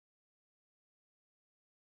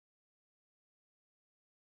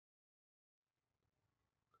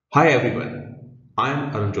Hi everyone, I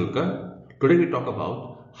am Julka. Today we talk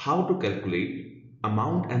about how to calculate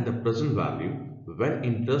amount and the present value when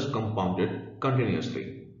interest compounded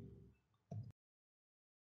continuously.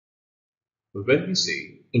 When we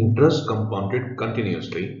say interest compounded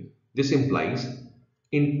continuously, this implies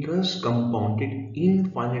interest compounded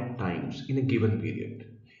infinite times in a given period.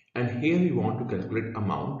 And here we want to calculate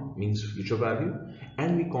amount, means future value,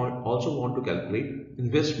 and we also want to calculate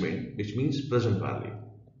investment, which means present value.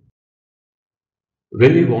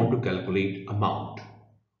 When we want to calculate amount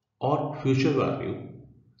or future value,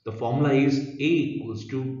 the formula is A equals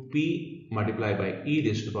to P multiplied by e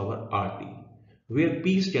raised to the power RT, where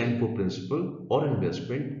P stands for principal or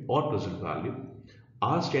investment or present value,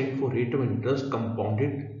 R stands for rate of interest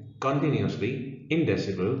compounded continuously in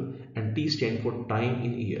decimal, and T stands for time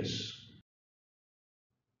in years.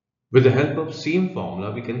 With the help of same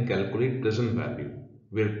formula, we can calculate present value,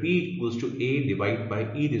 where P equals to A divided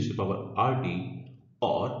by e raised to the power RT,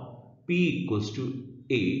 or P equals to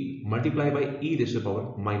A multiplied by e raised to the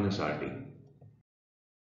power minus RT.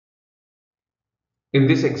 In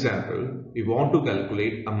this example, we want to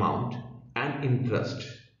calculate amount and interest.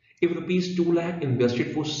 If rupees 2 lakh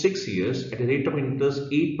invested for 6 years at a rate of interest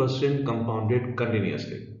 8% compounded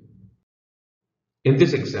continuously. In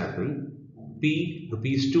this example, P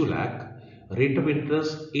rupees 2 lakh, rate of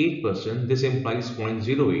interest 8%, this implies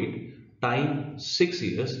 0.08 times 6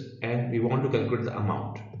 years, and we want to calculate the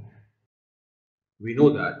amount. We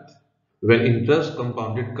know that when interest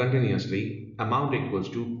compounded continuously, amount equals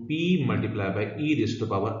to P multiplied by e raised to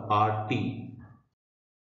the power RT.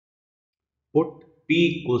 Put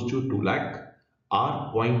P equals to 2 lakh,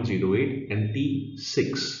 R 0.08 and T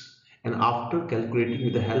 6. And after calculating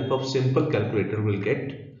with the help of simple calculator, we'll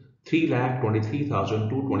get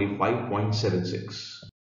 3,23,225.76.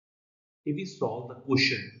 If we solve the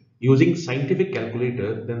question using scientific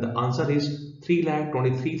calculator, then the answer is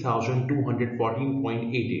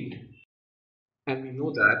 3,23,214.88. And we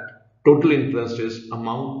know that total interest is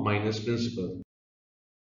amount minus principal.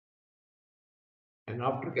 And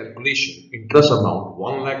after calculation, interest amount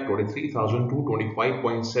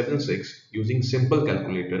 1,23,225.76 using simple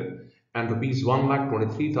calculator and rupees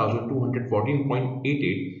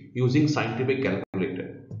 1,23,214.88 using scientific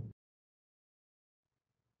calculator.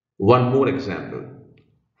 One more example.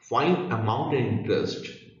 Find amount and interest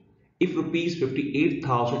if rupees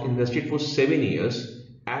 58,000 invested for 7 years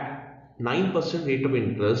at 9% rate of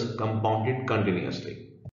interest compounded continuously.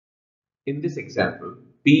 In this example,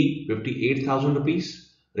 P 58,000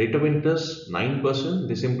 rupees, rate of interest 9%,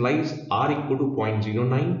 this implies R equal to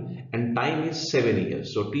 0.09 and time is 7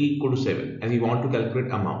 years, so T equal to 7, and we want to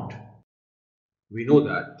calculate amount. We know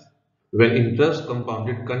that when interest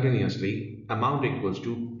compounded continuously, amount equals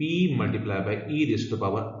to P multiplied by e raised to the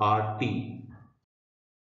power RT.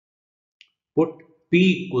 Put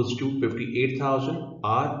P equals to 58,000,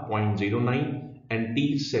 R 0.09 and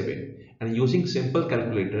T 7, and using simple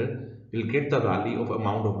calculator, we'll get the value of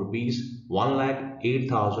amount of rupees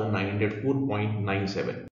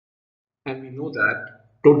 1,08,904.97. And we know that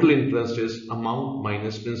total interest is amount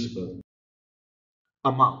minus principal.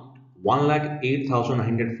 Amount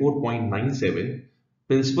 1,08,904.97,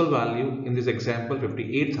 principal value in this example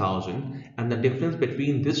 58,000, and the difference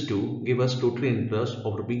between these two give us total interest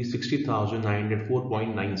of rupees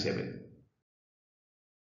 60,904.97.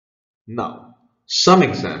 Now, some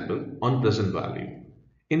example on present value.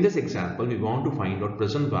 In this example, we want to find out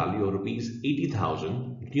present value of rupees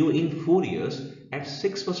 80,000 due in 4 years at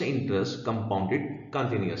 6% interest compounded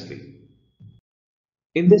continuously.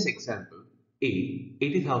 In this example, A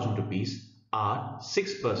 80,000 rupees, R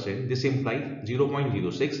 6%, this implies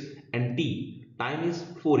 0.06, and T time is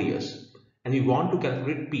 4 years, and we want to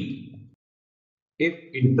calculate P. If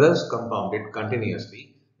interest compounded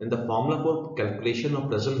continuously, then the formula for calculation of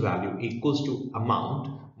present value equals to amount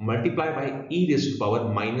multiplied by e raised to the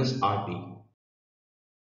power minus RT.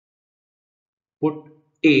 Put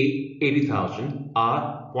A 80,000,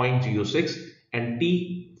 R 0.06 and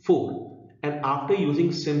T 4, and after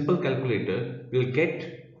using simple calculator, we'll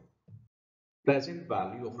get present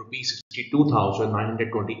value of rupees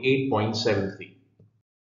 62,928.73.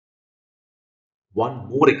 One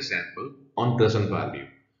more example on present value.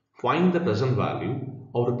 Find the present value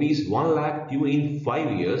of rupees 1 lakh due in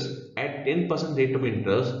 5 years at 10% rate of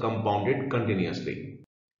interest compounded continuously.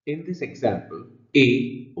 In this example,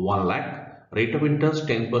 A 1 lakh, rate of interest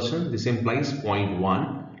 10%, this implies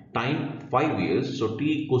 0.1 time 5 years, so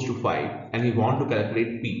T equals to 5, and we want to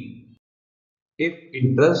calculate P. If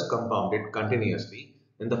interest compounded continuously,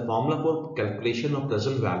 then the formula for calculation of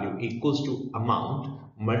present value equals to amount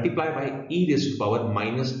multiplied by e raised to the power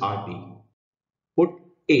minus RT. Put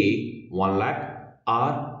A 1 lakh,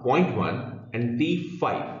 R zero point 0.1 and D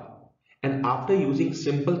 5. And after using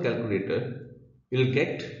simple calculator, you'll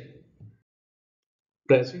get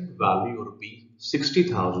present value of rupees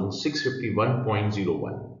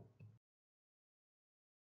 60,651.01.